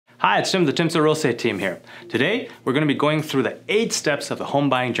Hi, it's Tim, the TimSold Real Estate team here. Today, we're going to be going through the 8 steps of the home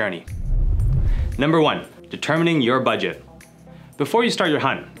buying journey. Number 1, determining your budget. Before you start your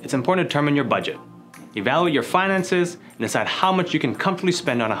hunt, it's important to determine your budget. Evaluate your finances and decide how much you can comfortably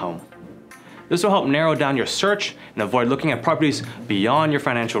spend on a home. This will help narrow down your search and avoid looking at properties beyond your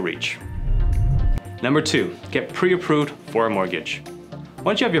financial reach. Number 2, get pre-approved for a mortgage.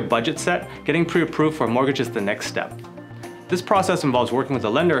 Once you have your budget set, getting pre-approved for a mortgage is the next step. This process involves working with a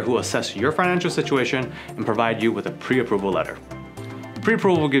lender who will assess your financial situation and provide you with a pre-approval letter.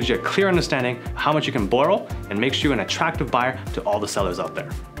 Pre-approval gives you a clear understanding of how much you can borrow and makes you an attractive buyer to all the sellers out there.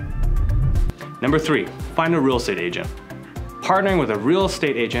 Number 3, find a real estate agent. Partnering with a real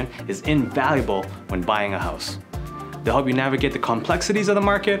estate agent is invaluable when buying a house. They'll help you navigate the complexities of the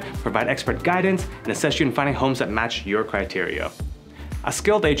market, provide expert guidance, and assist you in finding homes that match your criteria. A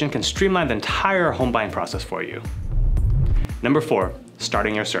skilled agent can streamline the entire home buying process for you. Number 4,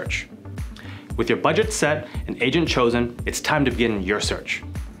 starting your search. With your budget set and agent chosen, it's time to begin your search.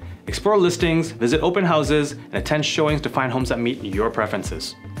 Explore listings, visit open houses, and attend showings to find homes that meet your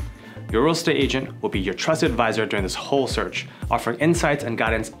preferences. Your real estate agent will be your trusted advisor during this whole search, offering insights and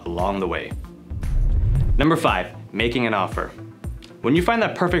guidance along the way. Number 5, making an offer. When you find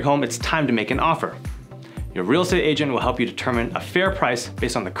that perfect home, it's time to make an offer. Your real estate agent will help you determine a fair price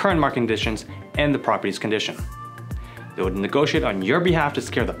based on the current market conditions and the property's condition. They will negotiate on your behalf to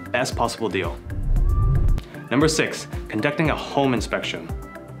secure the best possible deal. Number 6, conducting a home inspection.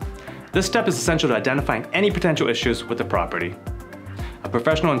 This step is essential to identifying any potential issues with the property. A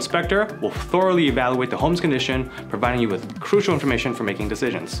professional inspector will thoroughly evaluate the home's condition, providing you with crucial information for making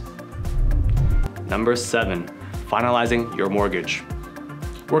decisions. Number 7, finalizing your mortgage.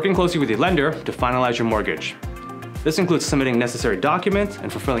 Working closely with your lender to finalize your mortgage. This includes submitting necessary documents and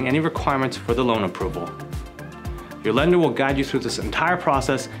fulfilling any requirements for the loan approval. Your lender will guide you through this entire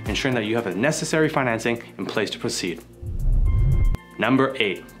process, ensuring that you have the necessary financing in place to proceed. Number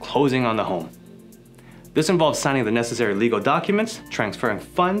 8, closing on the home. This involves signing the necessary legal documents, transferring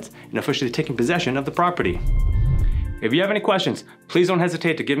funds, and officially taking possession of the property. If you have any questions, please don't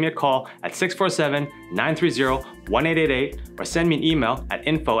hesitate to give me a call at 647-930-1888 or send me an email at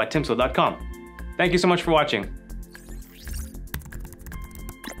info@timsold.com. Thank you so much for watching.